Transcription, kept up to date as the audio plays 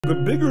The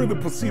bigger the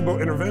placebo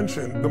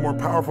intervention, the more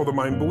powerful the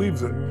mind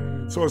believes it.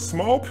 So a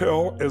small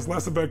pill is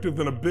less effective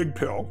than a big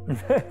pill.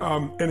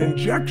 An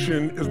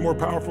injection is more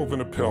powerful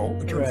than a pill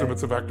in terms of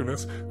its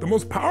effectiveness. The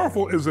most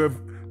powerful is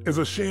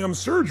a sham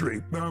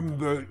surgery.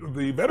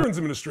 The Veterans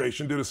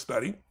Administration did a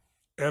study,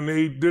 and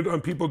they did on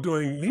people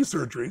doing knee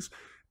surgeries,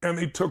 and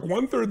they took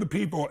 1/3 of the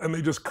people and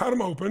they just cut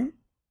them open,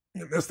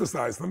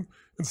 anesthetized them,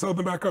 and sewed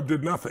them back up,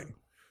 did nothing.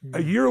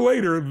 A year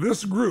later,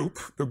 this group,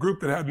 the group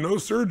that had no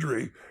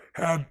surgery,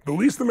 had the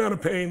least amount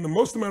of pain, the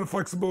most amount of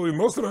flexibility,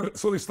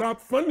 so they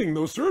stopped funding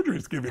those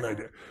surgeries, to give you an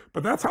idea.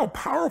 But that's how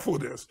powerful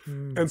it is.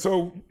 And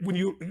so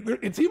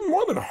it's even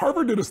more than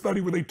Harvard did a study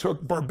where they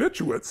took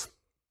barbiturates,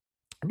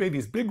 made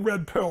these big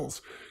red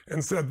pills,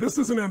 and said, this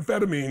is an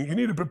amphetamine, you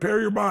need to prepare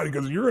your body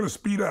because you're gonna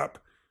speed up.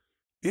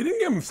 They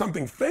didn't give them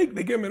something fake,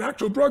 they gave them an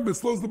actual drug that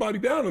slows the body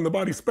down and the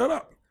body sped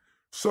up.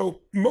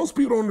 So most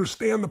people don't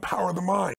understand the power of the mind.